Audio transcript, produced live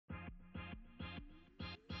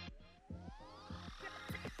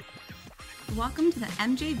Welcome to the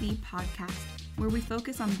MJV podcast, where we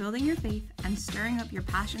focus on building your faith and stirring up your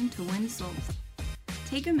passion to win souls.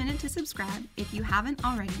 Take a minute to subscribe if you haven't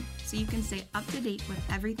already, so you can stay up to date with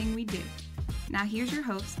everything we do. Now here's your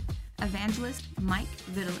host, Evangelist Mike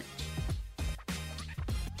Vitalich.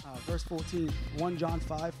 Verse 14, 1 John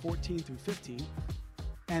 5, 14 through 15.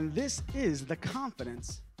 And this is the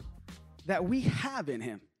confidence that we have in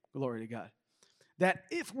him, glory to God, that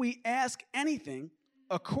if we ask anything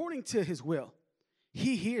according to his will,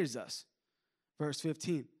 he hears us. Verse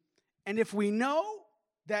 15, and if we know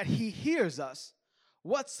that he hears us,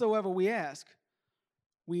 whatsoever we ask,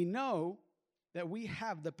 we know that we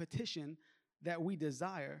have the petition that we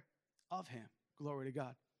desire of him. Glory to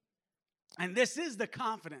God. And this is the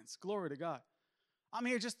confidence. Glory to God. I'm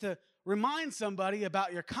here just to remind somebody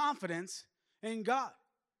about your confidence in God.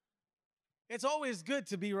 It's always good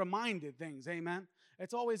to be reminded things, amen?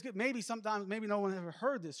 It's always good. Maybe no one ever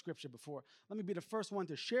heard this scripture before. Let me be the first one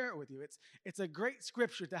to share it with you. It's a great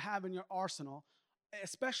scripture to have in your arsenal,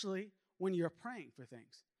 especially when you're praying for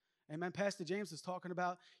things. Amen. Pastor James was talking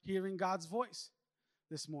about hearing God's voice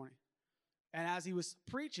this morning. And as he was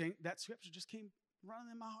preaching, that scripture just came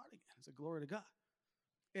running in my heart again. It's a glory to God.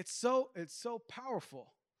 It's so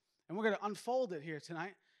powerful. And we're going to unfold it here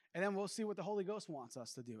tonight, and then we'll see what the Holy Ghost wants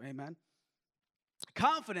us to do. Amen.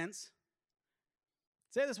 Confidence.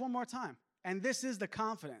 Say this one more time. And this is the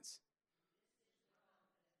confidence.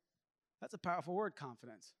 That's a powerful word,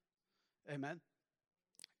 confidence. Amen.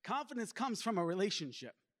 Confidence comes from a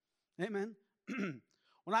relationship. Amen.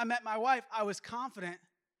 When I met my wife, I was confident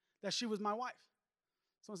that she was my wife.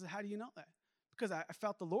 Someone said, how do you know that? Because I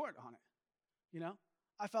felt the Lord on it. You know,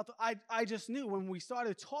 I just knew when we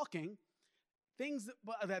started talking, things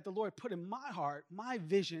that the Lord put in my heart, my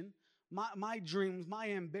vision, my dreams, my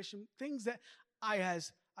ambition, things that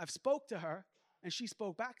I've spoke to her and she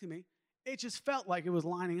spoke back to me. It just felt like it was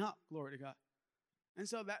lining up. Glory to God. And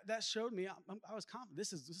so that showed me I was confident.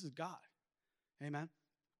 This is God. Amen.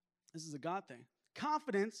 This is a God thing.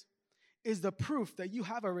 Confidence is the proof that you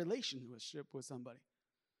have a relationship with somebody.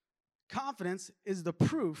 Confidence is the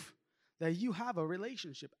proof that you have a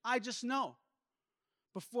relationship. I just know.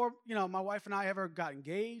 Before, my wife and I ever got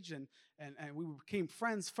engaged and we became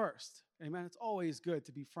friends first. Amen. It's always good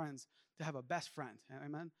to be friends, to have a best friend.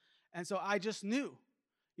 Amen. And so I just knew,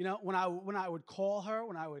 when I would call her,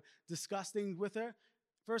 when I would discuss things with her,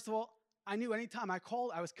 first of all, I knew anytime I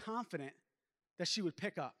called, I was confident that she would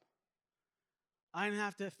pick up. I didn't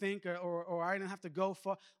have to think or I didn't have to go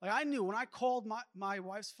far. Like I knew when I called my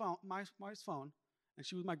wife's phone, and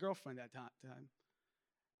she was my girlfriend at that time.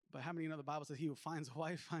 But how many know the Bible says he who finds a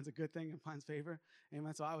wife finds a good thing and finds favor?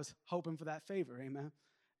 Amen. So I was hoping for that favor. Amen.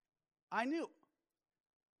 I knew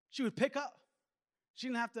she would pick up. I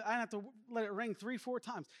didn't have to let it ring 3-4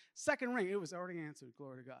 times. Second ring, it was already answered.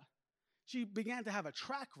 Glory to God. She began to have a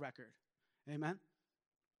track record. Amen.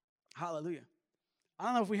 Hallelujah. I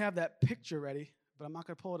don't know if we have that picture ready, but I'm not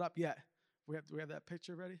going to pull it up yet. Do we have that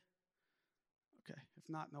picture ready? Okay. If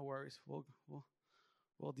not, no worries.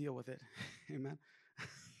 We'll deal with it. Amen.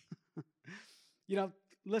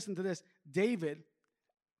 Listen to this. David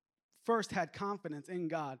first had confidence in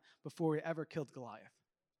God before he ever killed Goliath.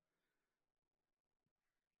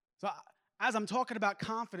 So as I'm talking about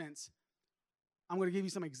confidence, I'm going to give you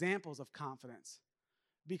some examples of confidence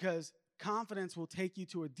because confidence will take you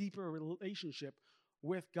to a deeper relationship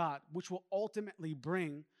with God, which will ultimately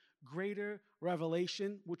bring greater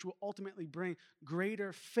revelation, which will ultimately bring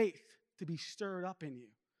greater faith to be stirred up in you.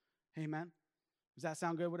 Amen. Does that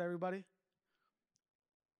sound good with everybody?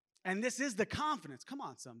 And this is the confidence. Come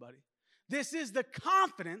on, somebody. This is the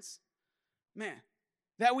confidence,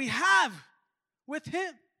 that we have with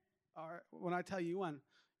him. All right, when I tell you when,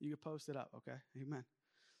 you can post it up, okay? Amen.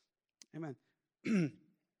 Amen.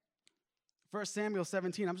 1 Samuel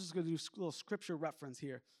 17, I'm just going to do a little scripture reference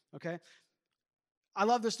here, okay? I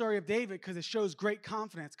love the story of David because it shows great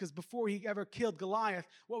confidence because before he ever killed Goliath,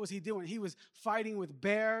 what was he doing? He was fighting with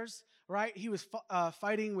bears, right? He was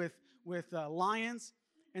fighting with lions.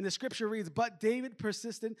 And the scripture reads, but David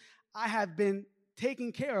persisted, I have been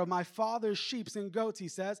taking care of my father's sheep and goats, he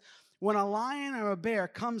says. When a lion or a bear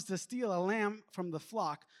comes to steal a lamb from the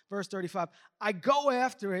flock, verse 35, I go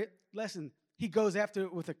after it. Listen, he goes after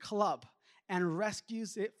it with a club and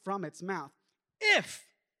rescues it from its mouth. If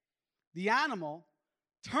the animal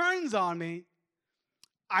turns on me,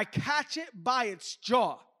 I catch it by its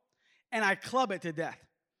jaw and I club it to death.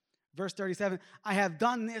 Verse 37, I have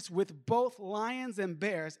done this with both lions and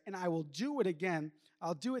bears, and I will do it again.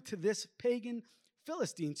 I'll do it to this pagan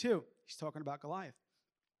Philistine too. He's talking about Goliath.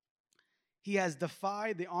 He has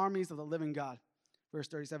defied the armies of the living God. Verse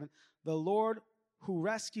 37, the Lord who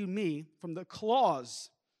rescued me from the claws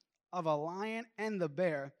of a lion and the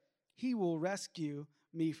bear, he will rescue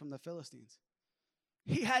me from the Philistines.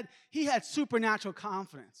 He had supernatural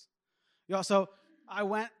confidence. Y'all, so I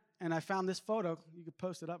went and I found this photo. You could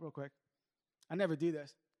post it up real quick. I never do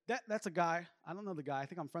this. That's a guy. I don't know the guy. I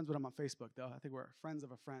think I'm friends with him on Facebook, though. I think we're friends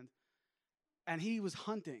of a friend. And he was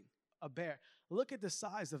hunting a bear. Look at the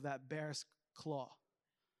size of that bear's claw.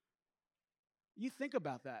 You think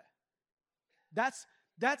about that. That's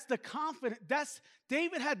the confidence.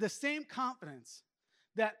 David had the same confidence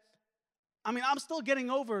that, I'm still getting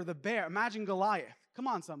over the bear. Imagine Goliath. Come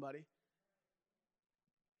on, somebody.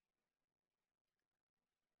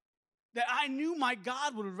 That I knew my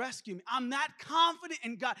God would rescue me. I'm that confident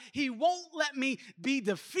in God. He won't let me be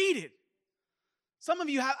defeated. Some of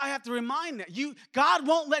you I have to remind that. God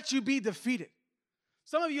won't let you be defeated.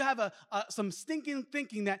 Some of you have some stinking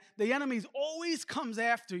thinking that the enemy always comes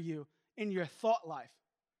after you in your thought life.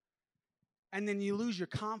 And then you lose your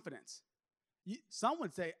confidence. Some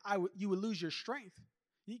would say you would lose your strength.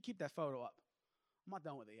 You keep that photo up. I'm not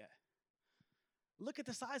done with it yet. Look at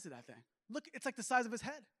the size of that thing. Look, it's like the size of his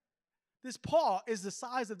head. This paw is the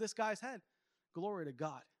size of this guy's head. Glory to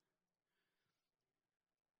God.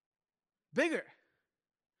 Bigger.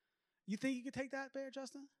 You think you could take that bear,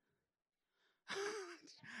 Justin?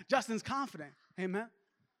 Justin's confident. Amen.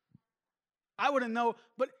 I wouldn't know,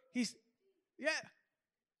 but yeah.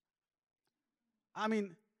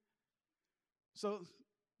 So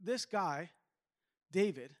this guy,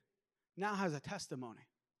 David, now has a testimony.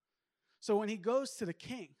 So when he goes to the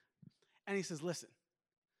king and he says, listen,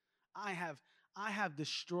 I have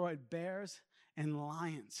destroyed bears and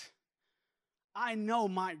lions. I know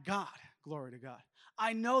my God, glory to God.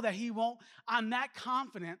 I know that I'm that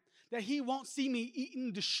confident that he won't see me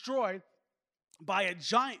eaten, destroyed by a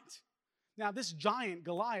giant. Now, this giant,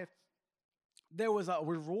 Goliath, there was a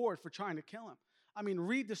reward for trying to kill him.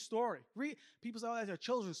 Read the story. People say, oh, that's a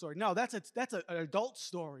children's story. No, that's an adult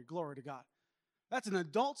story, glory to God. That's an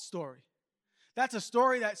adult story. That's a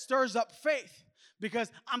story that stirs up faith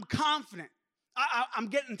because I'm confident. I'm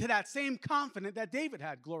getting to that same confidence that David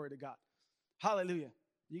had, glory to God. Hallelujah.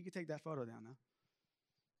 You can take that photo down now.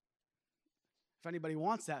 If anybody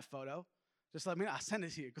wants that photo, just let me know. I'll send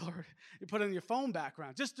it to you, glory. You put it in your phone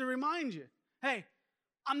background just to remind you, hey,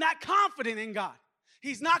 I'm that confident in God.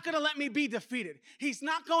 He's not going to let me be defeated. He's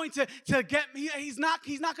not going to get me. He's not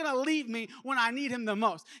going to leave me when I need him the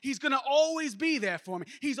most. He's going to always be there for me.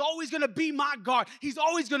 He's always going to be my guard. He's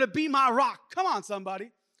always going to be my rock. Come on, somebody.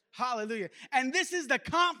 Hallelujah. And this is the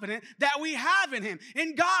confidence that we have in him,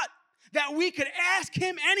 in God, that we could ask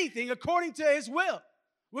him anything according to his will.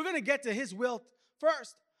 We're going to get to his will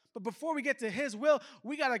first. But before we get to his will,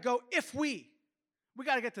 we got to go if we. We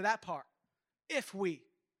got to get to that part. If we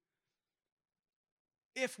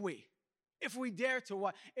dare to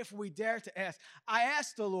what? If we dare to ask. I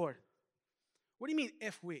asked the Lord, what do you mean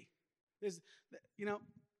if we?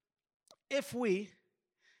 If we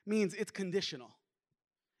means it's conditional.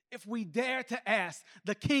 If we dare to ask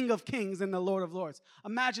the King of Kings and the Lord of Lords.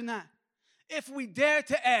 Imagine that. If we dare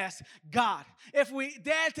to ask God, if we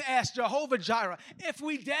dare to ask Jehovah Jireh, if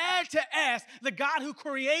we dare to ask the God who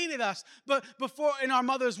created us before in our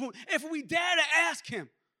mother's womb, if we dare to ask him.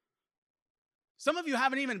 Some of you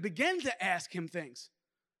haven't even begun to ask him things.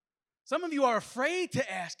 Some of you are afraid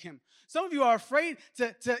to ask him. Some of you are afraid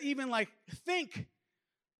to even think,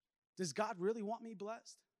 does God really want me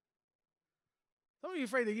blessed? Some of you are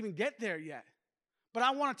afraid to even get there yet. But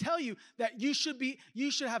I want to tell you that you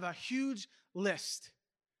should have a huge list.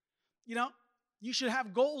 You should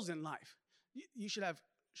have goals in life. You should have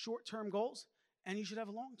short-term goals and you should have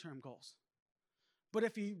long-term goals. But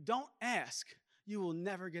if you don't ask, you will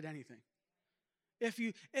never get anything. If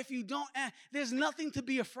you don't ask, there's nothing to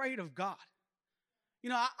be afraid of God.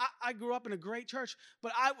 I grew up in a great church,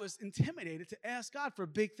 but I was intimidated to ask God for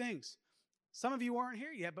big things. Some of you weren't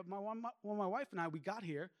here yet, but when my wife and I, we got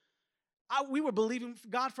here, we were believing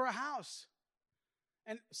God for a house.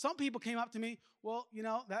 And some people came up to me, well,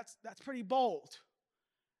 that's pretty bold.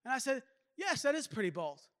 And I said, yes, that is pretty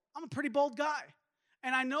bold. I'm a pretty bold guy.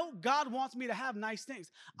 And I know God wants me to have nice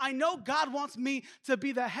things. I know God wants me to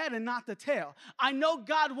be the head and not the tail. I know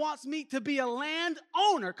God wants me to be a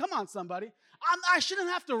landowner. Come on, somebody. I shouldn't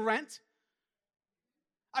have to rent.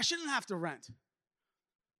 I shouldn't have to rent.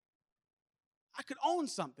 I could own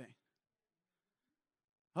something.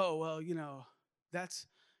 Oh, well, that's,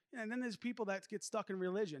 and then there's people that get stuck in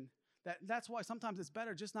religion. That's why sometimes it's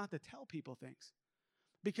better just not to tell people things.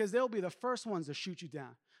 Because they'll be the first ones to shoot you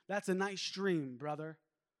down. That's a nice dream, brother.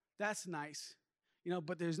 That's nice.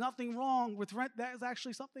 But there's nothing wrong with rent.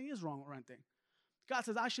 Something is wrong with renting. God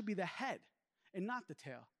says, I should be the head and not the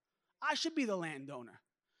tail. I should be the landowner.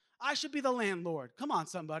 I should be the landlord. Come on,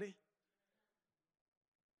 somebody.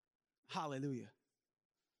 Hallelujah.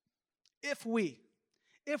 If we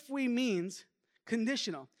means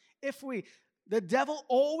conditional. The devil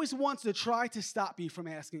always wants to try to stop you from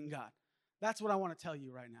asking God. That's what I want to tell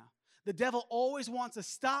you right now. The devil always wants to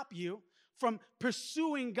stop you from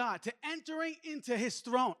pursuing God, to entering into his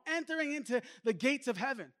throne, entering into the gates of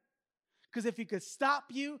heaven. Because if he could stop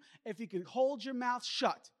you, if he could hold your mouth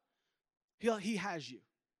shut, he has you.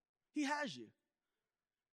 He has you.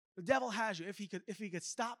 The devil has you. If he could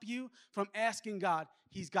stop you from asking God,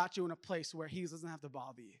 he's got you in a place where he doesn't have to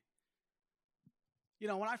bother you.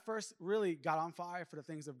 When I first really got on fire for the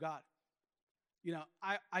things of God,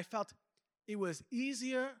 I felt it was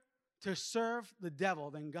easier to serve the devil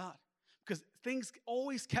than God because things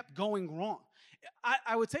always kept going wrong.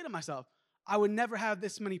 I would say to myself, I would never have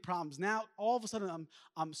this many problems. Now, all of a sudden,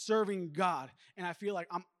 I'm serving God, and I feel like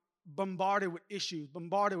I'm bombarded with issues,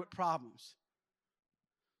 bombarded with problems.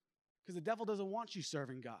 Because the devil doesn't want you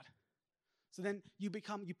serving God. So then you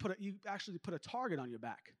actually put a target on your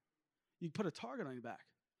back. You put a target on your back.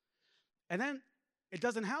 And then it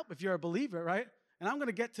doesn't help if you're a believer, right? And I'm going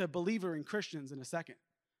to get to believer and Christians in a second.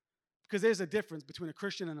 Because there's a difference between a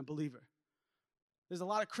Christian and a believer. There's a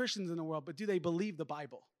lot of Christians in the world, but do they believe the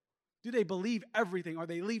Bible? Do they believe everything? Or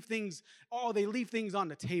they leave things on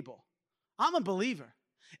the table? I'm a believer.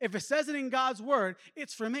 If it says it in God's word,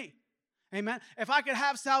 it's for me. Amen. If I could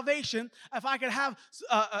have salvation, if I could have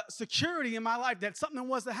security in my life that something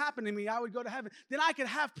was to happen to me, I would go to heaven, then I could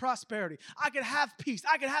have prosperity. I could have peace.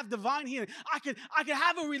 I could have divine healing. I could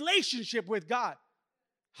have a relationship with God.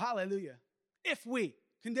 Hallelujah. If we,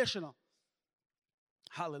 conditional.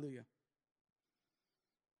 Hallelujah.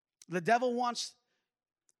 The devil wants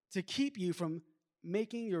to keep you from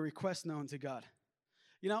making your request known to God.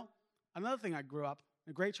 Another thing, I grew up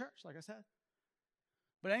in a great church, like I said.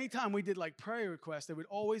 But anytime we did prayer requests, there would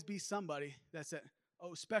always be somebody that said,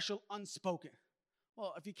 oh, special unspoken.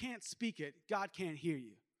 Well, if you can't speak it, God can't hear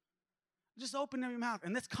you. Just open your mouth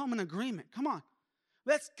and let's come in agreement. Come on.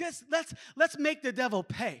 Let's make the devil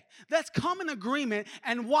pay. Let's come in agreement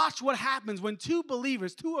and watch what happens when two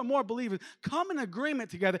or more believers, come in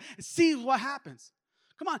agreement together and see what happens.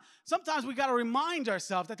 Come on. Sometimes we got to remind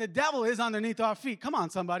ourselves that the devil is underneath our feet. Come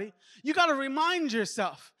on, somebody. You got to remind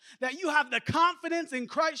yourself that you have the confidence in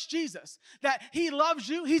Christ Jesus, that he loves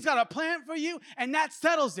you, he's got a plan for you, and that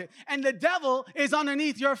settles it. And the devil is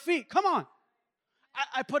underneath your feet. Come on.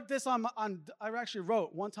 I put this I actually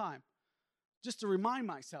wrote one time, just to remind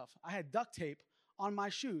myself. I had duct tape on my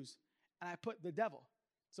shoes, and I put the devil.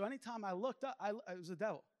 So anytime I looked up, it was the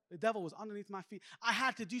devil. The devil was underneath my feet. I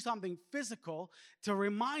had to do something physical to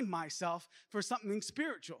remind myself for something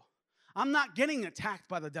spiritual. I'm not getting attacked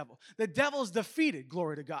by the devil. The devil's defeated,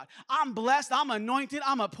 glory to God. I'm blessed, I'm anointed,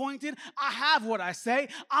 I'm appointed. I have what I say.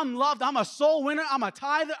 I'm loved, I'm a soul winner, I'm a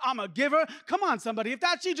tither, I'm a giver. Come on, somebody. If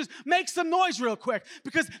that's you, just make some noise real quick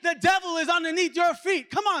because the devil is underneath your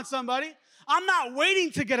feet. Come on, somebody. I'm not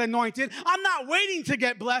waiting to get anointed. I'm not waiting to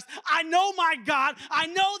get blessed. I know my God. I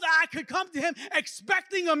know that I could come to him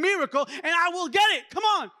expecting a miracle, and I will get it. Come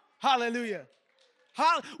on. Hallelujah.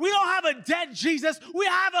 We don't have a dead Jesus. We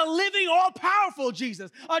have a living, all-powerful Jesus.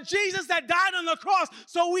 A Jesus that died on the cross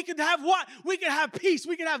so we could have what? We could have peace.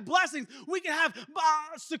 We could have blessings. We could have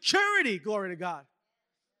security. Glory to God.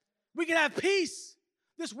 We can have peace.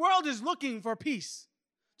 This world is looking for peace.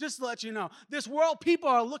 Just to let you know. This world, people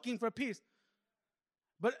are looking for peace.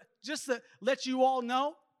 But just to let you all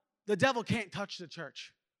know, the devil can't touch the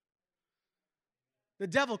church. The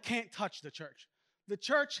devil can't touch the church. The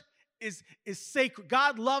church is sacred.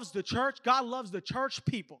 God loves the church. God loves the church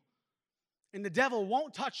people. And the devil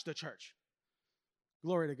won't touch the church.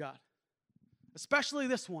 Glory to God. Especially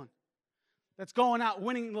this one that's going out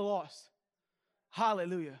winning the lost.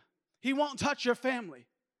 Hallelujah. He won't touch your family.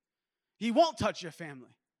 He won't touch your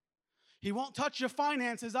family. He won't touch your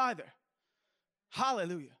finances either.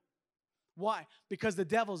 Hallelujah. Why? Because the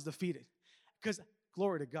devil's defeated. Because,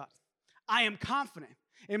 glory to God, I am confident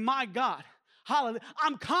in my God. Hallelujah.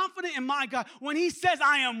 I'm confident in my God. When he says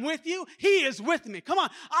I am with you, he is with me. Come on.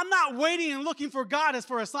 I'm not waiting and looking for God as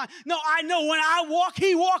for a sign. No, I know when I walk,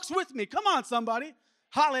 he walks with me. Come on, somebody.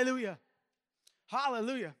 Hallelujah.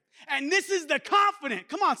 Hallelujah. And this is the confidence.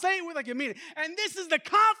 Come on, say it with like you mean it. And this is the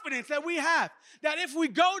confidence that we have. That if we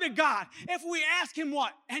go to God, if we ask him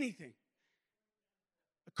what? Anything.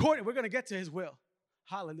 We're going to get to his will.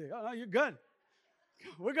 Hallelujah. Oh, no, you're good.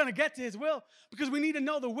 We're going to get to his will because we need to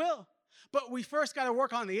know the will. But we first got to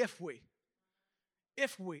work on the if we.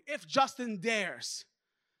 If Justin dares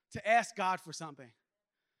to ask God for something,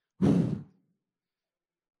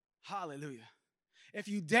 hallelujah. If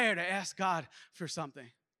you dare to ask God for something,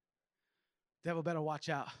 devil better watch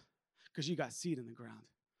out, because you got seed in the ground.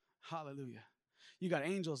 Hallelujah. You got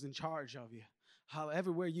angels in charge of you.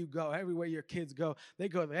 Everywhere you go, everywhere your kids go, they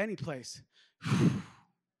go to any place. The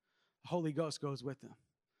Holy Ghost goes with them.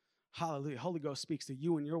 Hallelujah. Holy Ghost speaks to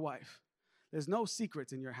you and your wife. There's no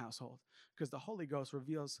secrets in your household, because the Holy Ghost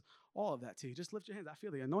reveals all of that to you. Just lift your hands. I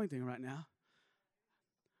feel the anointing right now.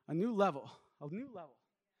 A new level of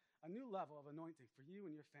anointing for you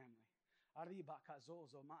and your family.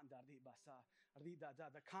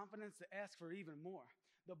 The confidence to ask for even more.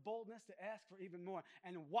 The boldness to ask for even more.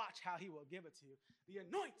 And watch how he will give it to you. The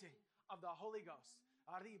anointing of the Holy Ghost.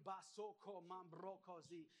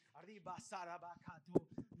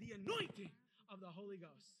 The anointing of the Holy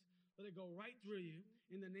Ghost. Let it go right through you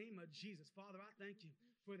in the name of Jesus. Father, I thank you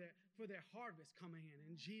for their harvest coming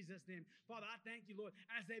in Jesus' name. Father, I thank you, Lord,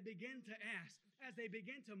 as they begin to ask, as they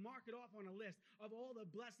begin to mark it off on a list of all the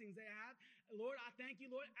blessings they have. Lord, I thank you,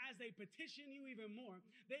 Lord, as they petition you even more,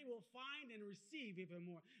 they will find and receive even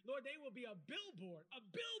more. Lord, they will be a billboard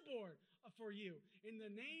for you in the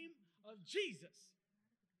name of Jesus.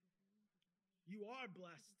 You are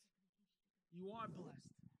blessed. You are blessed.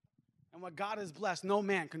 And what God has blessed, no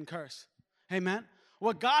man can curse. Amen.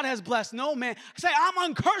 What God has blessed, no man. Say,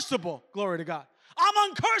 I'm uncursable. Glory to God.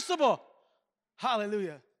 I'm uncursable.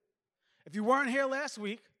 Hallelujah. If you weren't here last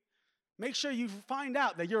week, make sure you find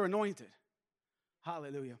out that you're anointed.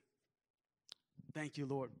 Hallelujah. Thank you,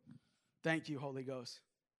 Lord. Thank you, Holy Ghost.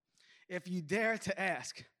 If you dare to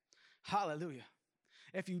ask, hallelujah.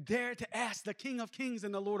 If you dare to ask the King of Kings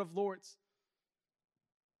and the Lord of Lords.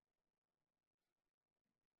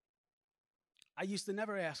 I used to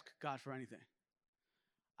never ask God for anything.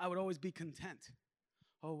 I would always be content.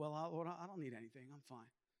 Oh, well, Lord, I don't need anything. I'm fine.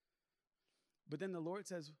 But then the Lord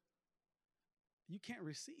says, you can't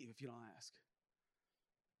receive if you don't ask.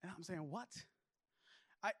 And I'm saying, what?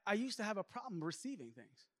 I used to have a problem receiving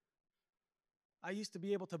things. I used to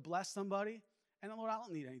be able to bless somebody, and the Lord, I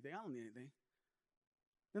don't need anything. I don't need anything.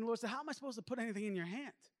 Then the Lord said, how am I supposed to put anything in your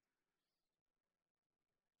hand?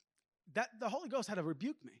 That the Holy Ghost had to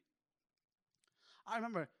rebuke me. I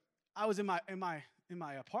remember I was in my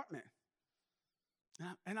apartment,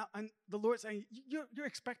 and the Lord saying, "You're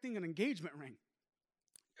expecting an engagement ring.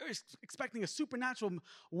 You're expecting a supernatural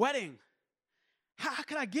wedding. How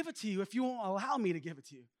can I give it to you if you won't allow me to give it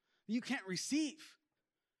to you? You can't receive."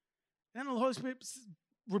 And then the Holy Spirit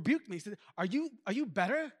rebuked me. He said, "Are you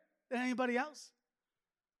better than anybody else?"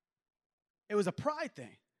 It was a pride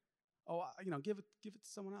thing. Oh, give it to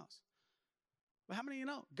someone else. But how many of you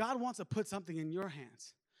know God wants to put something in your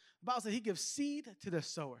hands? The Bible says he gives seed to the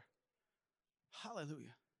sower.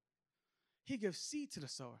 Hallelujah. He gives seed to the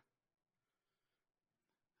sower.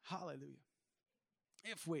 Hallelujah.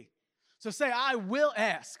 So say, I will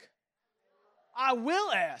ask. I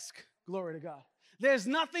will ask. Glory to God. There's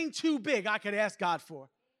nothing too big I could ask God for.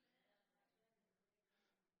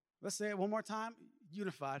 Let's say it one more time.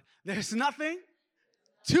 Unified. There's nothing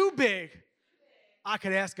too big I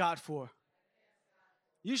could ask God for.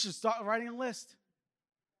 You should start writing a list.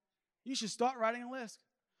 You should start writing a list.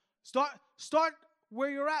 Start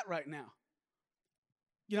where you're at right now.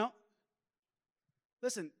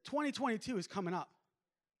 Listen, 2022 is coming up.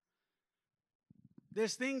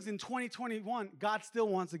 There's things in 2021 God still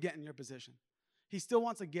wants to get in your position. He still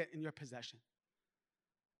wants to get in your possession.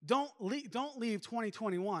 Don't leave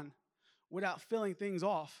 2021 without filling things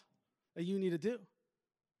off that you need to do.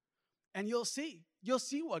 And you'll see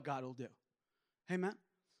what God will do. Amen.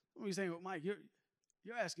 What are you saying, well, Mike? You're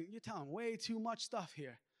telling way too much stuff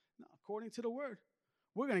here. No, according to the word,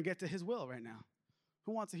 we're going to get to his will right now.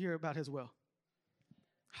 Who wants to hear about his will?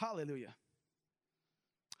 Hallelujah.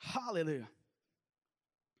 Hallelujah.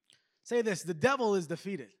 Say this, the devil is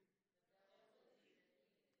defeated.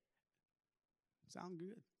 Sound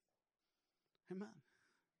good? Amen.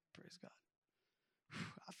 Praise God.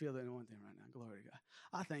 I feel the anointing right now. Glory to God.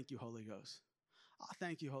 I thank you, Holy Ghost. I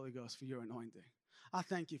thank you, Holy Ghost, for your anointing. I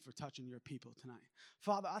thank you for touching your people tonight.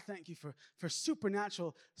 Father, I thank you for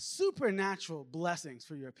supernatural blessings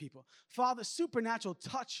for your people. Father, supernatural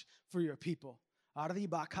touch for your people.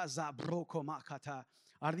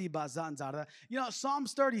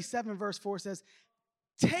 Psalms 37 verse 4 says,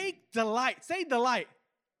 take delight. Say delight.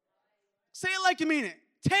 Say it like you mean it.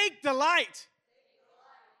 Take delight.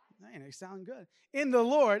 Man, they sound good. In the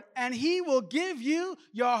Lord, and he will give you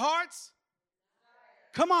your heart's.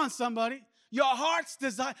 Come on, somebody. Your heart's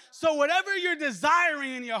desire. So whatever you're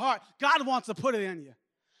desiring in your heart, God wants to put it in you.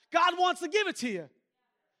 God wants to give it to you.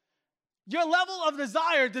 Your level of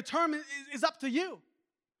desire is up to you.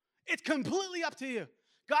 It's completely up to you.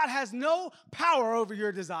 God has no power over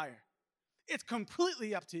your desire. It's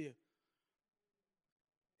completely up to you.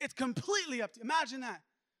 It's completely up to you. Imagine that.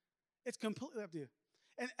 It's completely up to you.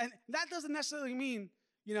 And that doesn't necessarily mean,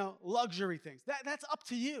 luxury things. That's up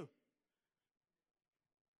to you.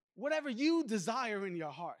 Whatever you desire in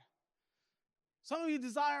your heart. Some of you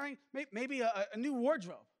desiring maybe a new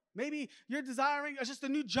wardrobe. Maybe you're desiring just a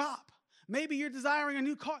new job. Maybe you're desiring a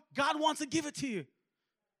new car. God wants to give it to you.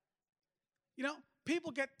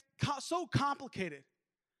 People get so complicated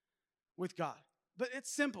with God. But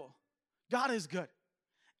it's simple. God is good.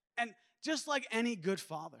 And just like any good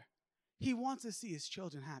father, he wants to see his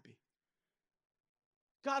children happy.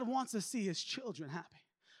 God wants to see his children happy.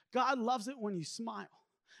 God loves it when you smile.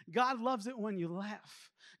 God loves it when you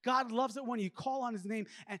laugh. God loves it when you call on his name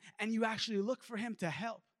and you actually look for him to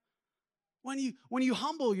help. When you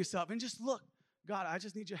humble yourself and just look, God, I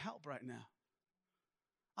just need your help right now.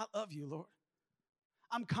 I love you, Lord.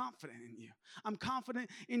 I'm confident in you. I'm confident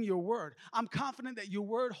in your word. I'm confident that your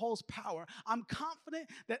word holds power. I'm confident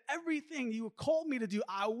that everything you called me to do,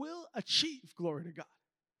 I will achieve. Glory to God.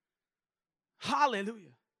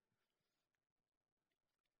 Hallelujah.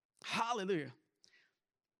 Hallelujah.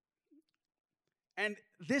 And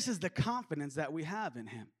this is the confidence that we have in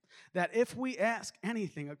him, that if we ask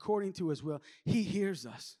anything according to his will, he hears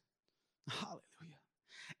us. Hallelujah.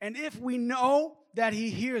 And if we know that he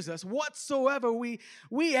hears us, whatsoever we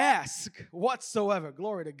ask, whatsoever,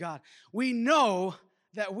 glory to God, we know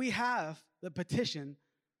that we have the petition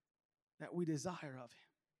that we desire of him.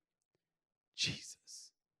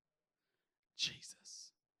 Jesus.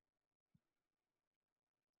 Jesus.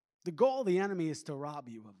 The goal of the enemy is to rob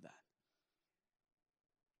you of that.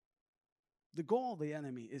 The goal of the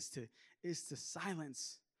enemy is to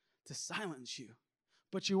silence you.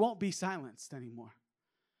 But you won't be silenced anymore.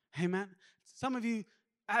 Amen. Some of you,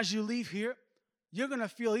 as you leave here, you're going to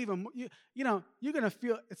feel even, you're going to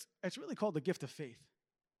feel, it's really called the gift of faith.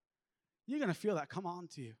 You're going to feel that come on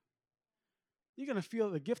to you. You're going to feel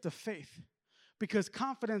the gift of faith because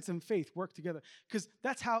confidence and faith work together. Because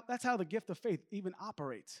that's how the gift of faith even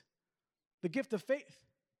operates. The gift of faith.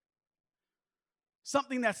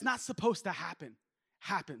 Something that's not supposed to happen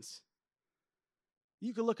happens.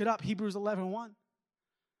 You can look it up, Hebrews 11:1.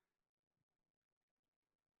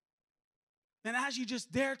 And as you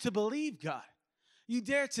just dare to believe God, you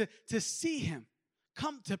dare to see him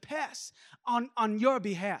come to pass on your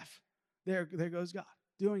behalf. There goes God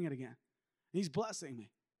doing it again. He's blessing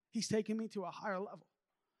me. He's taking me to a higher level.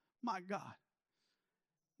 My God,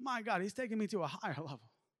 he's taking me to a higher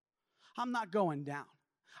level. I'm not going down.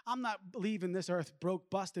 I'm not leaving this earth broke,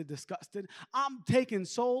 busted, disgusted. I'm taking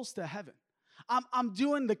souls to heaven. I'm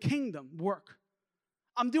doing the kingdom work.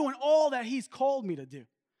 I'm doing all that he's called me to do.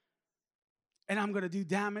 And I'm going to do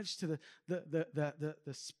damage to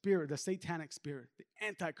the spirit, the satanic spirit, the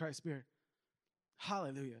antichrist spirit.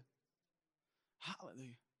 Hallelujah.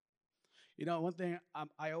 Hallelujah. One thing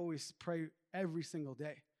I always pray every single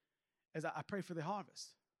day is I pray for the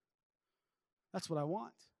harvest. That's what I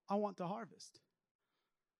want. I want the harvest.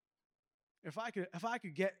 If I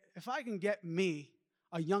can get me,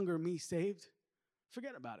 a younger me saved,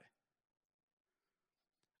 forget about it.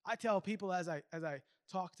 I tell people as I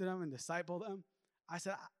talk to them and disciple them, I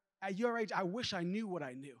said, at your age, I wish I knew what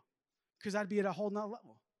I knew, because I'd be at a whole nother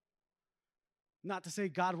level. Not to say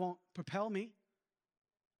God won't propel me,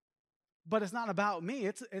 but it's not about me.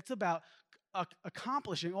 It's about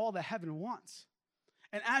accomplishing all that heaven wants.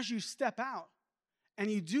 And as you step out and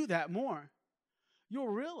you do that more, you'll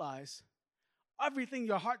realize everything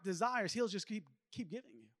your heart desires, he'll just keep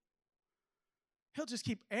giving you. He'll just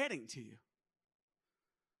keep adding to you.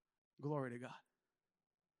 Glory to God.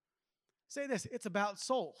 Say this, it's about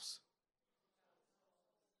souls.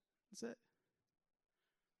 That's it.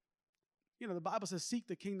 The Bible says, seek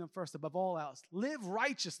the kingdom first above all else. Live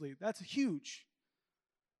righteously. That's huge.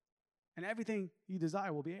 And everything you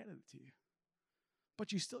desire will be added to you.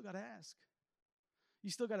 But you still got to ask. You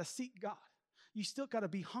still got to seek God. You still got to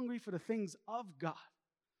be hungry for the things of God.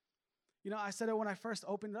 I said it when I first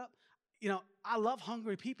opened up. I love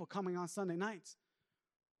hungry people coming on Sunday nights.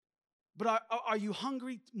 But are you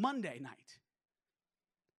hungry Monday night?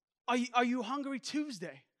 Are you hungry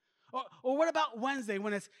Tuesday? Or what about Wednesday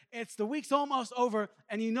when it's the week's almost over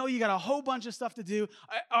and you got a whole bunch of stuff to do?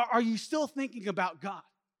 Are you still thinking about God?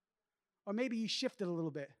 Or maybe you shifted a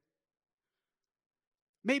little bit.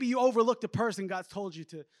 Maybe you overlooked a person God's told you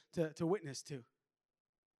to witness to.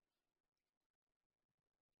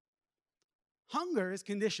 Hunger is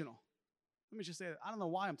conditional. Let me just say that. I don't know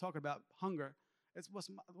why I'm talking about hunger It's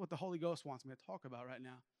what the Holy Ghost wants me to talk about right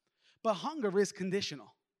now. But hunger is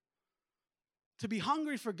conditional. To be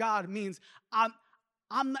hungry for God means I'm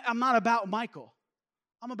not about Michael.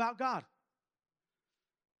 I'm about God.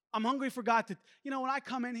 I'm hungry for God to, when I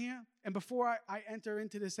come in here and before I enter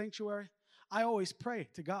into the sanctuary, I always pray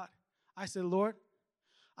to God. I said, Lord,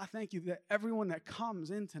 I thank you that everyone that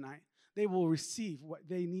comes in tonight, they will receive what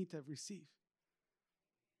they need to receive.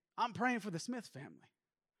 I'm praying for the Smith family.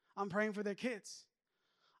 I'm praying for their kids.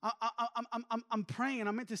 I'm praying and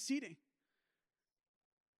I'm interceding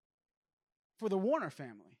for the Warner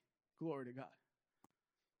family. Glory to God.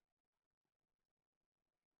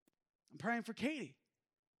 I'm praying for Katie.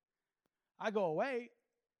 I go away,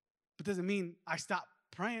 but doesn't mean I stop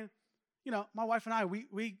praying. My wife and I, we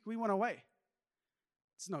went away.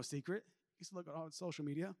 It's no secret. You can look on social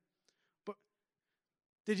media. But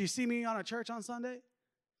did you see me on a church on Sunday?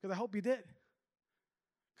 Because I hope you did.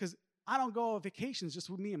 Because I don't go on vacations just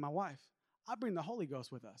with me and my wife. I bring the Holy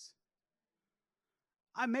Ghost with us.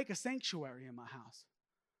 I make a sanctuary in my house,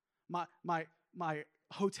 my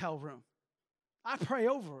hotel room. I pray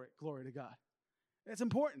over it, glory to God. It's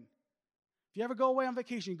important. If you ever go away on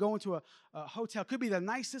vacation, you go into a hotel, could be the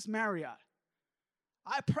nicest Marriott.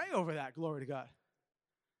 I pray over that, glory to God.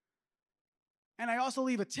 And I also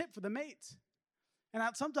leave a tip for the maids. And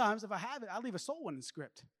sometimes, if I have it, I leave a soul winning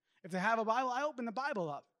script. If they have a Bible, I open the Bible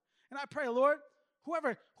up. And I pray, Lord,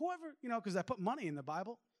 whoever, because I put money in the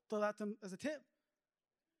Bible, throw that to them as a tip.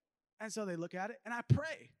 And so they look at it, and I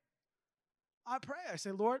pray. I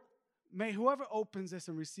say, Lord, may whoever opens this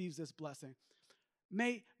and receives this blessing,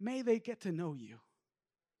 may they get to know you.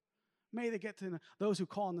 May they get to know those who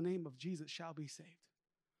call on the name of Jesus shall be saved.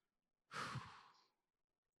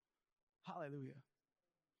 Hallelujah.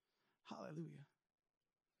 Hallelujah.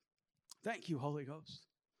 Thank you, Holy Ghost.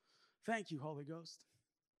 Thank you, Holy Ghost.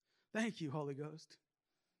 Thank you, Holy Ghost.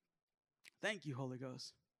 Thank you, Holy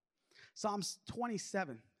Ghost. Psalms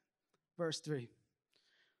 27, verse 3. If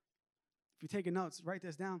you're taking notes, write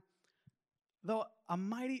this down. Though a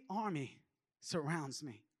mighty army surrounds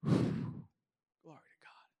me. Glory to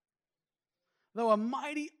God. Though a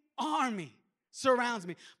mighty army surrounds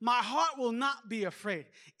me, my heart will not be afraid.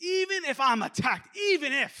 Even if I'm attacked.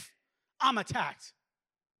 Even if I'm attacked.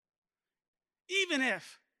 Even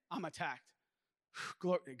if I'm attacked.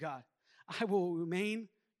 Glory to God. I will remain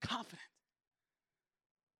confident.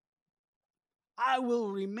 I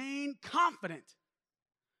will remain confident.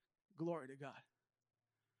 Glory to God.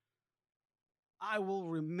 I will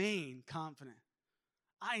remain confident.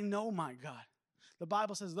 I know my God. The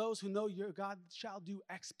Bible says, those who know your God shall do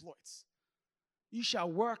exploits. You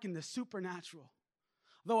shall work in the supernatural.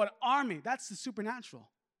 Though an army, that's the supernatural.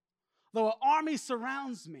 Though an army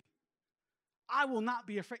surrounds me, I will not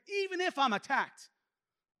be afraid, even if I'm attacked.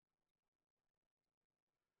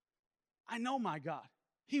 I know my God.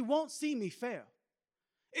 He won't see me fail.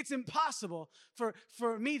 It's impossible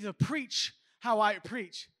for me to preach how I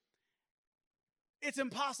preach. It's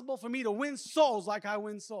impossible for me to win souls like I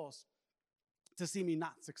win souls to see me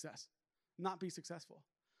not be successful.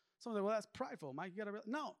 Someone say, well, that's prideful, Mike. You gotta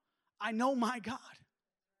no, I know my God.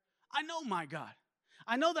 I know my God.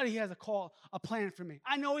 I know that he has a plan for me.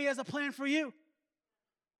 I know he has a plan for you.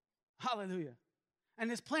 Hallelujah. And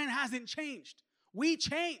his plan hasn't changed. We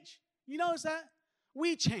change. You notice that?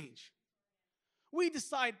 We change. We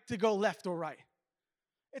decide to go left or right.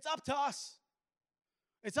 It's up to us.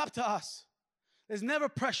 It's up to us. There's never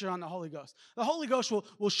pressure on the Holy Ghost. The Holy Ghost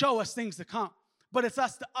will show us things to come, but it's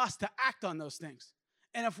us to act on those things.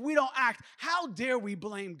 And if we don't act, how dare we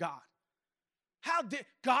blame God?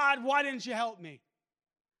 God, why didn't you help me?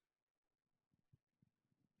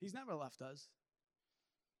 He's never left us.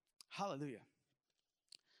 Hallelujah.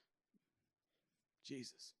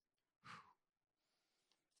 Jesus.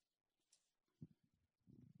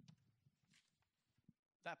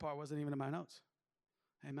 That part wasn't even in my notes.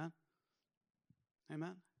 Amen.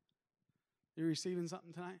 Amen. You receiving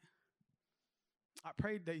something tonight? I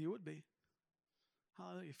prayed that you would be.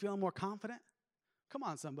 Hallelujah. You feeling more confident? Come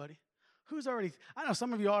on, somebody. I know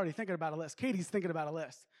some of you are already thinking about a list. Katie's thinking about a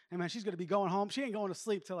list. Amen. She's going to be going home. She ain't going to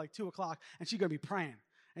sleep till like 2 o'clock, and she's going to be praying.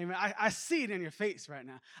 Amen. I see it in your face right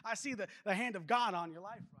now. I see the hand of God on your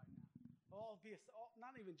life right now.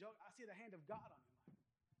 Not even joke. I see the hand of God on your life.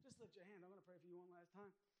 Just lift your hand. I'm going to pray for you one last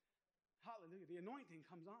time. Hallelujah. The anointing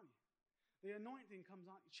comes on you. The anointing comes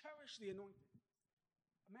on you. Cherish the anointing.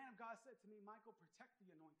 A man of God said to me, Michael, protect the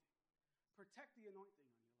anointing. Protect the anointing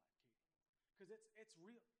on your life, Katie. Because it's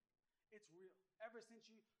real. It's real. Ever since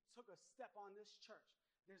you took a step on this church,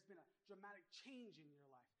 there's been a dramatic change in your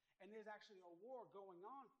life. And there's actually a war going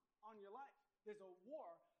on your life. There's a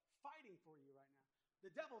war fighting for you right now.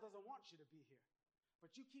 The devil doesn't want you to be here,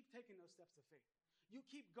 but you keep taking those steps of faith. You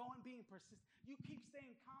keep going, being persistent. You keep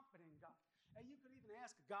staying confident in God. And you could even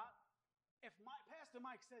ask God, if my Pastor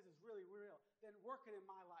Mike says it's really real, then work it in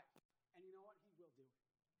my life. And you know what? He will do it.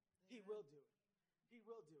 He will do it. He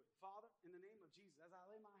will do it. Father, in the name of Jesus, as I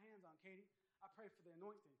lay my hands on Katie, I pray for the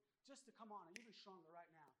anointing just to come on and even stronger right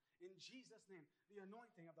now. In Jesus' name, the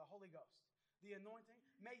anointing of the Holy Ghost. The anointing,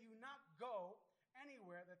 may you not go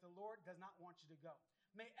anywhere that the Lord does not want you to go.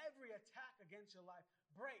 May every attack against your life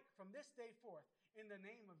break from this day forth in the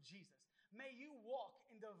name of Jesus. May you walk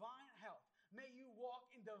in divine health. May you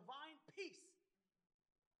walk in divine peace.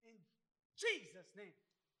 In Jesus' name.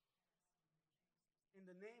 In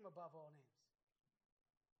the name above all names.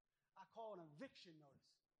 I call an eviction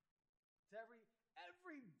notice to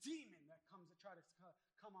every demon that comes to try to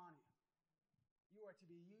come on you. You are to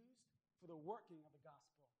be used for the working of the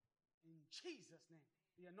gospel. In Jesus' name,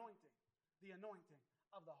 the anointing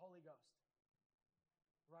of the Holy Ghost.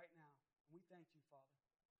 Right now, we thank you, Father.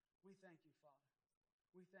 We thank you, Father.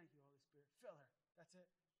 We thank you, Holy Spirit. Fill her. That's it.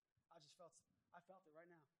 I felt it right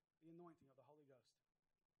now. The anointing of the Holy Ghost.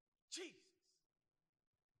 Jesus.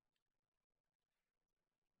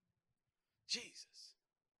 Jesus.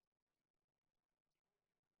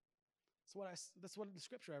 That's what the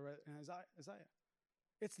scripture I read in Isaiah.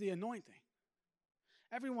 It's the anointing.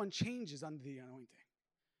 Everyone changes under the anointing.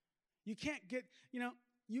 You can't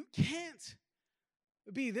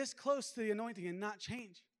be this close to the anointing and not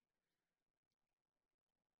change.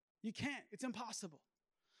 You can't. It's impossible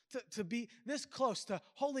to be this close to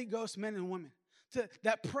Holy Ghost men and women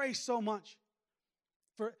that pray so much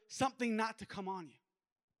for something not to come on you.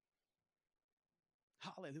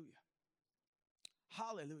 Hallelujah.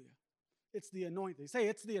 Hallelujah. It's the anointing. Say,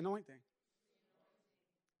 it's the anointing.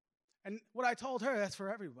 And what I told her, that's for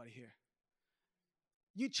everybody here.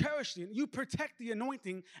 You cherish you protect the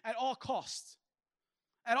anointing at all costs.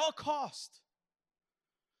 At all costs.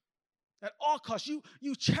 At all costs.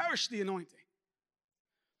 You cherish the anointing.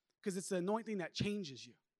 Because it's the anointing that changes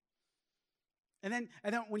you. And then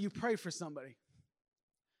when you pray for somebody,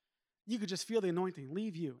 you could just feel the anointing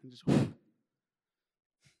leave you and just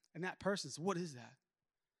and that person says, what is that?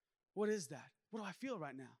 What is that? What do I feel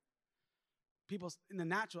right now? People in the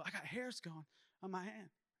natural, I got hairs going on my hand.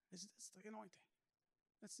 It's the anointing.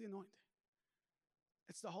 That's the anointing.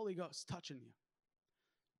 It's the Holy Ghost touching you.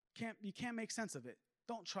 You can't make sense of it.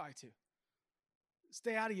 Don't try to.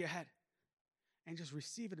 Stay out of your head and just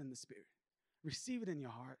receive it in the Spirit. Receive it in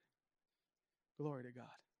your heart. Glory to God.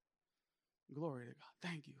 Glory to God.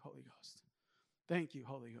 Thank you, Holy Ghost. Thank you,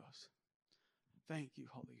 Holy Ghost. Thank you,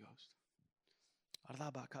 Holy Ghost.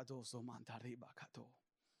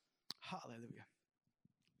 Hallelujah.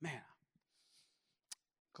 Man,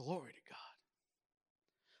 glory to God.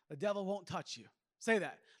 The devil won't touch you. Say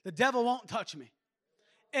that. The devil won't touch me.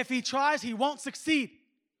 If he tries, he won't succeed.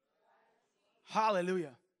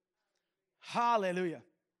 Hallelujah. Hallelujah.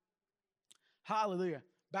 Hallelujah.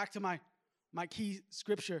 Back to my key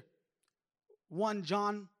scripture, 1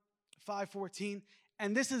 John 5:14.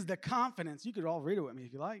 And this is the confidence. You could all read it with me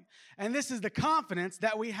if you like. And this is the confidence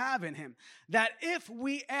that we have in him, that if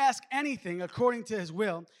we ask anything according to his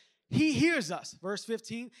will, he hears us. Verse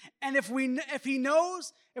 15. And if we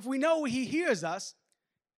know he hears us,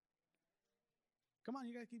 come on,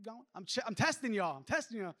 you got to keep going. I'm testing y'all. I'm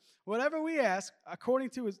testing y'all. Whatever we ask according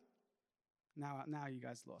to his, now you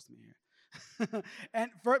guys lost me here. And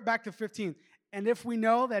back to 15. And if we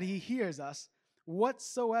know that he hears us,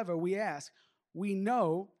 whatsoever we ask, we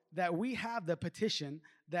know that we have the petition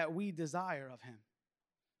that we desire of him.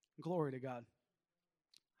 Glory to God.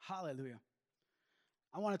 Hallelujah.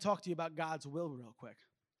 I want to talk to you about God's will real quick.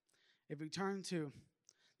 If we turn to,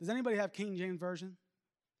 does anybody have King James Version?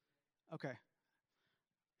 Okay.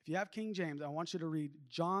 If you have King James, I want you to read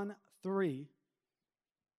John 3,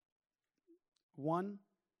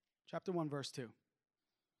 chapter 1, verse 2.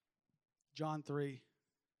 John 3.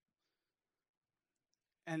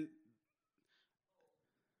 And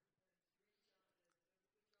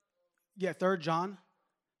yeah, 3 John.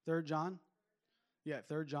 Yeah,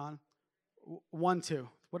 3 John. 1, 2.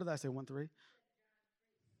 What did I say? 1, 3?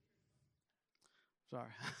 Sorry.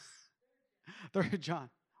 3 John.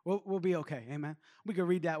 We'll be okay. Amen. We can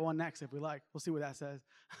read that one next if we like. We'll see what that says.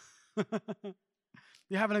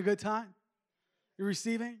 You having a good time? You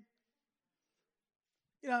receiving?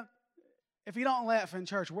 You know, if you don't laugh in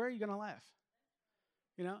church, where are you going to laugh?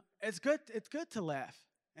 You know, it's good to laugh.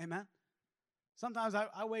 Amen. Sometimes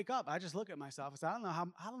I wake up, I just look at myself and say, I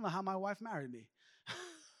don't know how my wife married me.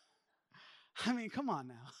 I mean, come on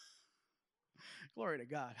now. Glory to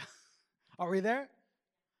God. Are we there?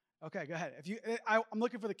 Okay, go ahead. I'm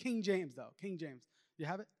looking for the King James, though. King James. You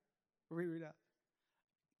have it? Read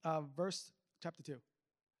that. Verse 2.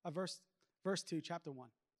 Verse 2, chapter 1.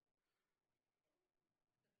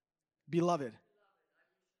 Beloved.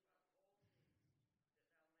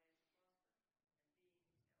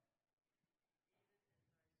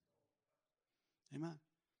 Amen.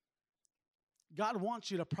 God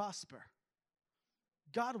wants you to prosper.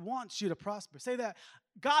 God wants you to prosper. Say that.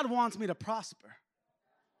 God wants me to prosper.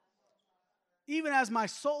 Even as my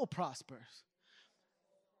soul prospers.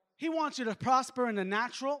 He wants you to prosper in the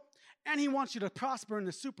natural, and he wants you to prosper in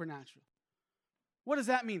the supernatural. What does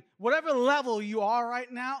that mean? Whatever level you are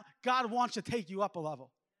right now, God wants to take you up a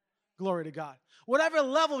level. Glory to God. Whatever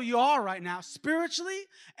level you are right now, spiritually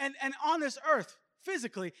and on this earth,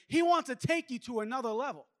 physically, he wants to take you to another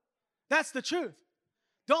level. That's the truth.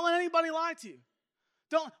 Don't let anybody lie to you.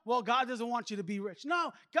 God doesn't want you to be rich.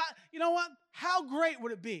 No, God, you know what? How great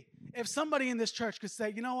would it be if somebody in this church could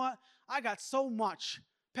say, you know what? I got so much.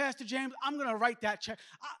 Pastor James, I'm going to write that check.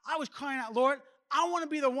 I was crying out, Lord, I want to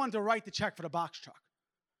be the one to write the check for the box truck.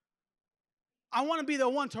 I want to be the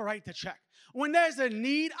one to write the check. When there's a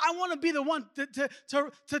need, I want to be the one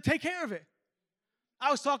to take care of it.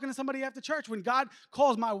 I was talking to somebody after church when God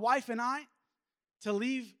calls my wife and I to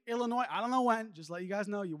leave Illinois. I don't know when. Just let you guys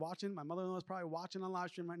know. You're watching. My mother-in-law is probably watching on live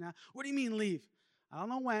stream right now. What do you mean leave? I don't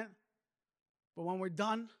know when. But when we're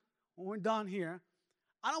done here,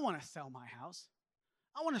 I don't want to sell my house.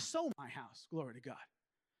 I want to sow my house. Glory to God.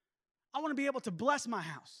 I want to be able to bless my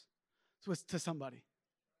house to somebody.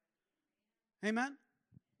 Amen?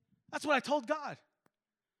 That's what I told God.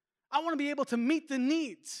 I want to be able to meet the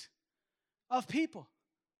needs of people.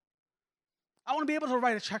 I want to be able to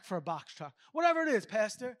write a check for a box truck. Whatever it is,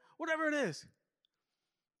 Pastor. Whatever it is.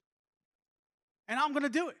 And I'm going to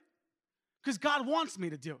do it. Because God wants me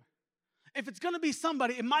to do it. If it's going to be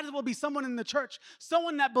somebody, it might as well be someone in the church,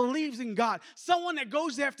 someone that believes in God, someone that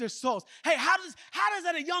goes after souls. Hey, how does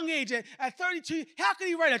at a young age, at 32, how can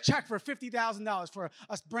he write a check for $50,000 for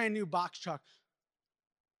a brand new box truck?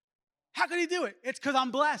 How can he do it? It's because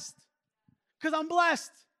I'm blessed. Because I'm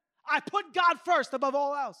blessed. I put God first above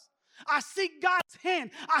all else. I seek God's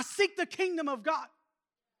hand. I seek the kingdom of God.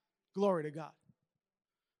 Glory to God.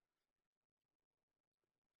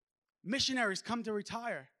 Missionaries come to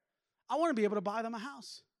retire. I want to be able to buy them a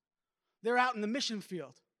house. They're out in the mission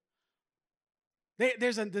field.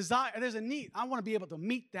 There's a desire, there's a need. I want to be able to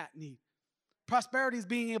meet that need. Prosperity is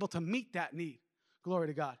being able to meet that need. Glory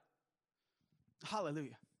to God.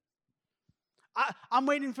 Hallelujah. I'm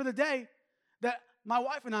waiting for the day that my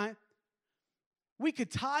wife and I, we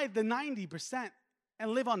could tithe the 90%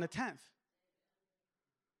 and live on the 10th.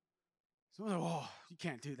 So, you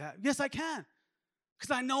can't do that. Yes, I can.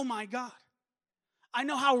 Because I know my God. I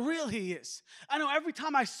know how real he is. I know every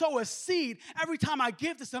time I sow a seed, every time I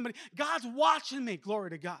give to somebody, God's watching me.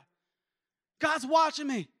 Glory to God. God's watching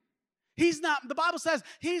me. The Bible says,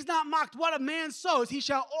 he's not mocked. What a man sows, he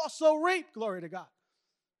shall also reap. Glory to God.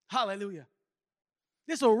 Hallelujah.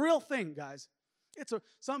 This is a real thing, guys.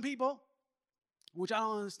 Some people, which I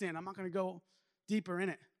don't understand, I'm not going to go deeper in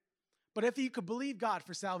it. But if you could believe God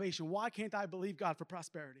for salvation, why can't I believe God for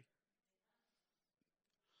prosperity?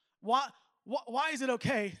 Why is it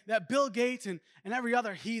okay that Bill Gates and every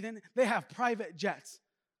other heathen, they have private jets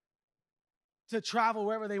to travel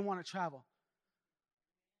wherever they want to travel?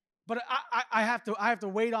 But I have to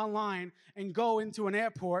wait online and go into an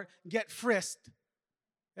airport, get frisked.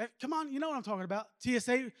 Come on, you know what I'm talking about.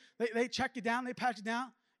 TSA, they check you down, they pat you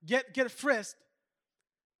down, get frisked,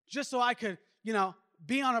 just so I could,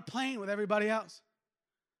 be on a plane with everybody else.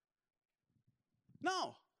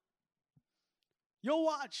 No. You'll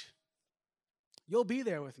watch. You'll be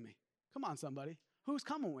there with me. Come on, somebody. Who's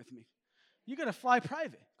coming with me? You're going to fly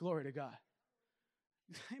private. Glory to God.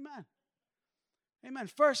 Amen. Amen.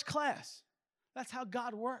 First class. That's how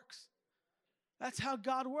God works. That's how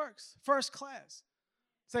God works. First class.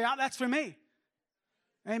 Say, that's for me.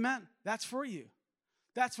 Amen. That's for you.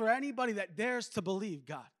 That's for anybody that dares to believe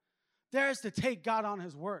God. Dares to take God on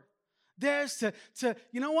his word. Dares to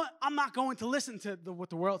you know what? I'm not going to listen to what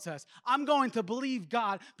the world says. I'm going to believe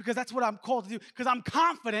God because that's what I'm called to do because I'm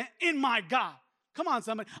confident in my God. Come on,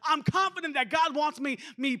 somebody. I'm confident that God wants me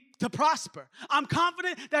to prosper. I'm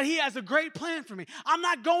confident that he has a great plan for me. I'm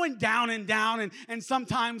not going down and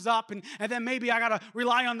sometimes up and then maybe I got to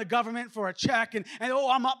rely on the government for a check and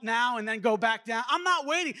I'm up now and then go back down. I'm not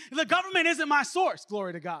waiting. The government isn't my source.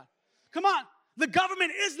 Glory to God. Come on. The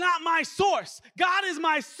government is not my source. God is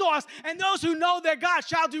my source. And those who know their God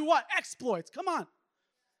shall do what? Exploits. Come on.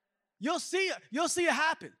 You'll see it. You'll see it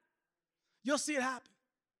happen. You'll see it happen.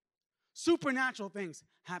 Supernatural things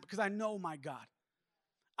happen because I know my God.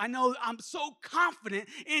 I know I'm so confident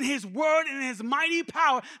in his word and in his mighty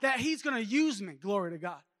power that he's going to use me. Glory to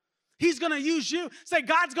God. He's going to use you. Say,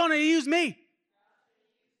 God's going to use me.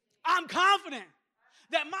 I'm confident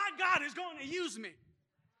that my God is going to use me.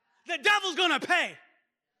 The devil's going to pay.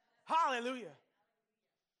 Hallelujah.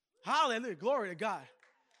 Hallelujah. Glory to God.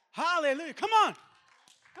 Hallelujah. Come on.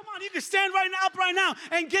 Come on. You can stand up right now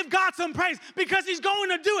and give God some praise because he's going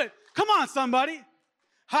to do it. Come on, somebody.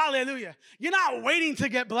 Hallelujah. You're not waiting to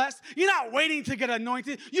get blessed. You're not waiting to get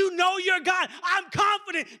anointed. You know your God. I'm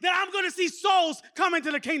confident that I'm going to see souls come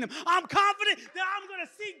into the kingdom. I'm confident that I'm going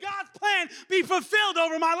to see God's plan be fulfilled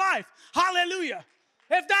over my life. Hallelujah.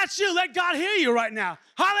 If that's you, let God hear you right now.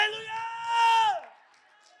 Hallelujah.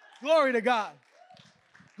 Glory to God.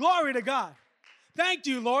 Glory to God. Thank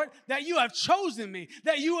you, Lord, that you have chosen me,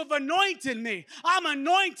 that you have anointed me. I'm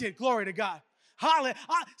anointed. Glory to God. Hallelujah.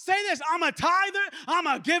 Say this, I'm a tither, I'm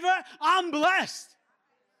a giver, I'm blessed.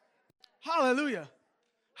 Hallelujah.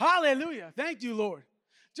 Hallelujah. Thank you, Lord.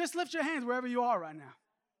 Just lift your hands wherever you are right now.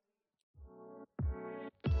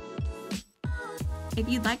 If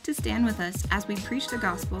you'd like to stand with us as we preach the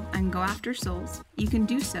gospel and go after souls, you can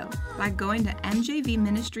do so by going to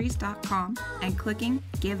mjvministries.com and clicking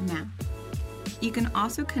Give Now. You can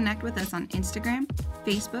also connect with us on Instagram,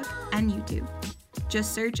 Facebook, and YouTube.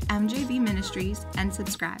 Just search MJV Ministries and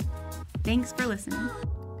subscribe. Thanks for listening.